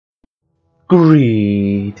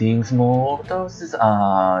Greetings, mortals. This is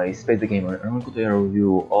I, Space the Gamer, and I'm going to do a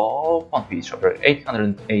review of One Piece chapter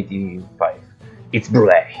 885. It's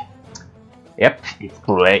Brulee. Yep, it's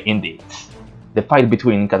Brulee indeed. The fight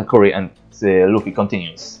between Katakuri and Luffy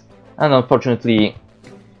continues, and unfortunately,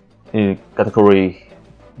 Katakuri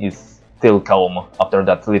is still calm after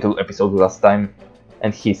that little episode last time,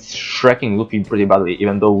 and he's shrieking Luffy pretty badly,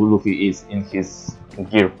 even though Luffy is in his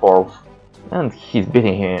Gear 4, and he's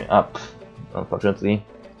beating him up, unfortunately.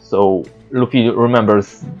 So Luffy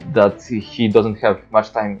remembers that he doesn't have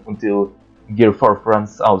much time until Gear 4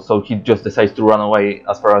 runs out, so he just decides to run away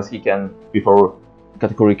as far as he can before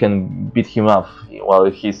Katakuri can beat him up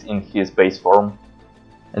while he's in his base form.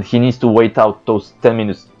 And he needs to wait out those 10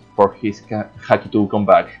 minutes for his Haki to come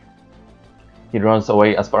back. He runs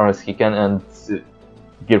away as far as he can, and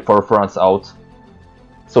Gear 4 runs out.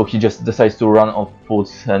 So he just decides to run on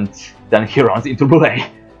foot, and then he runs into Brulee.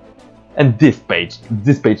 And this page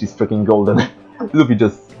is freaking golden. Luffy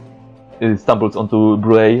just stumbles onto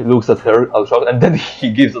Brulee, looks at her, all shocked, and then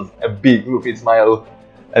he gives us a big Luffy smile.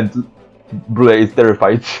 And Brulee is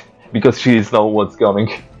terrified because she knows what's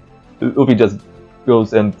coming. Luffy just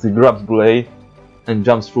goes and grabs Brulee and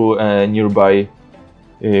jumps through a nearby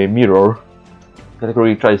mirror.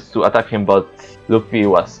 Katakuri tries to attack him, but Luffy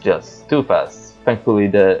was just too fast. Thankfully,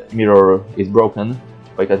 the mirror is broken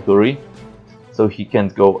by Katakuri, so he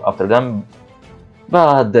can't go after them.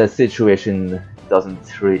 But the situation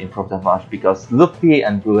doesn't really improve that much because Luffy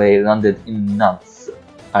and Brulee landed in Nuts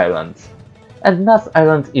Island. And Nuts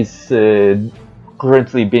Island is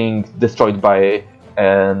currently being destroyed by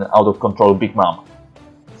an out-of-control Big Mom.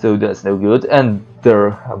 So that's no good, and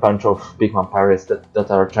there are a bunch of Big Mom pirates that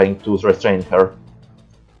are trying to restrain her.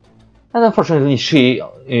 And unfortunately, she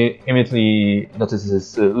immediately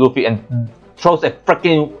notices Luffy and throws a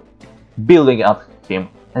freaking building at him.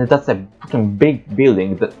 And that's a freaking big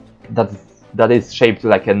building that is shaped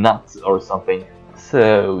like a nut or something.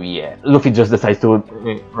 So yeah, Luffy just decides to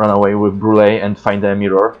run away with Brulee and find a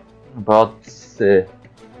mirror. But Sparrow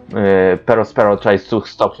tries to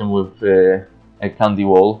stop him with a candy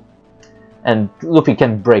wall. And Luffy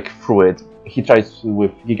can break through it. He tries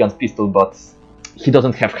with Gigant's pistol, but he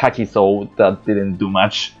doesn't have Haki, so that didn't do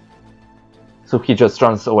much. So he just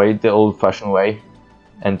runs away the old-fashioned way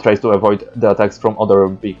and tries to avoid the attacks from other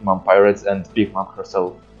Big Mom pirates and Big Mom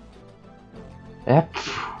herself. Yep,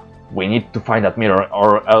 we need to find that mirror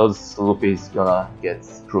or else Luffy is gonna get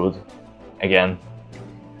screwed again.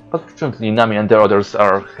 But fortunately, Nami and the others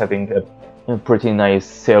are having a pretty nice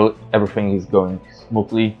sail. Everything is going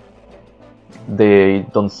smoothly. They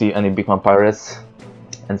don't see any Big Mom pirates.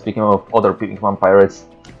 And speaking of other Big Mom pirates,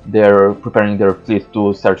 they're preparing their fleet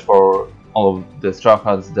to search for all of the Straw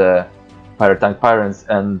Hats, the Pirate Tank Pirates,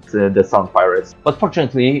 and the Sun Pirates. But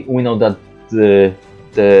fortunately, we know that the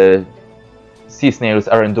Sea Snails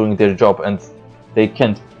aren't doing their job and they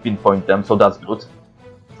can't pinpoint them, so that's good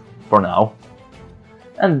for now.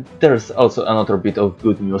 And there's also another bit of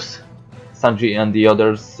good news. Sanji and the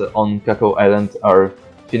others on Cacao Island are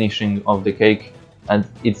finishing off the cake, and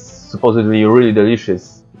it's supposedly really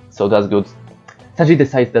delicious, so that's good. Sanji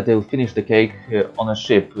decides that they'll finish the cake on a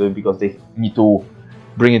ship because they need to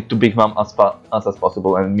bring it to Big Mom as fast as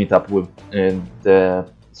possible and meet up with the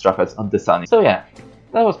Straw Hats at the Sun. So yeah,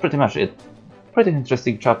 that was pretty much it. Pretty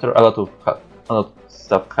interesting chapter. A lot of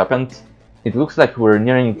stuff happened. It looks like we're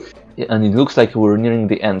nearing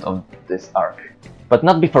the end of this arc, but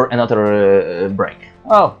not before another break.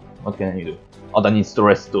 Oh, what can you do? Oda needs to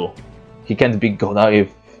rest too. He can't be Goda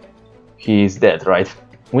if he is dead, right?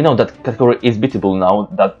 We know that Katakuri is beatable now,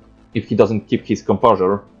 that if he doesn't keep his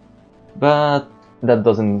composure, but that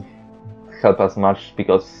doesn't help us much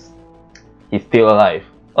because he's still alive.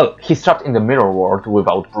 Well, he's trapped in the mirror world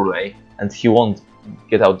without Brulee, and he won't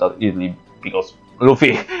get out that easily because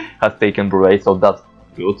Luffy has taken Brulee, so that's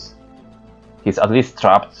good. He's at least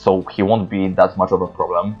trapped, so he won't be that much of a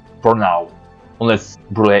problem for now, unless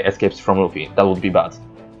Brulee escapes from Luffy. That would be bad.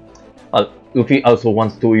 Well, Luffy also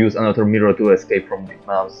wants to use another mirror to escape from Big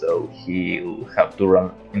Mom, so he'll have to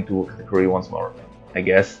run into Katakuri once more, I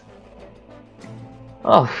guess.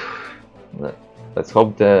 Oh, let's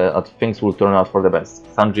hope that things will turn out for the best.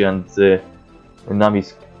 Sanji and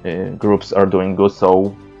Nami's groups are doing good,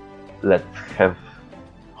 so let's have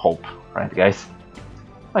hope, right guys?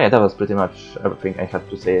 Oh yeah, that was pretty much everything I had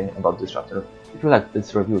to say about this chapter. If you liked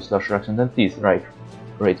this review/reaction, then please rate,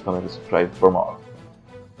 comment, and subscribe for more.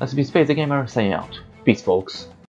 That's been Space the Gamer, signing out. Peace, folks.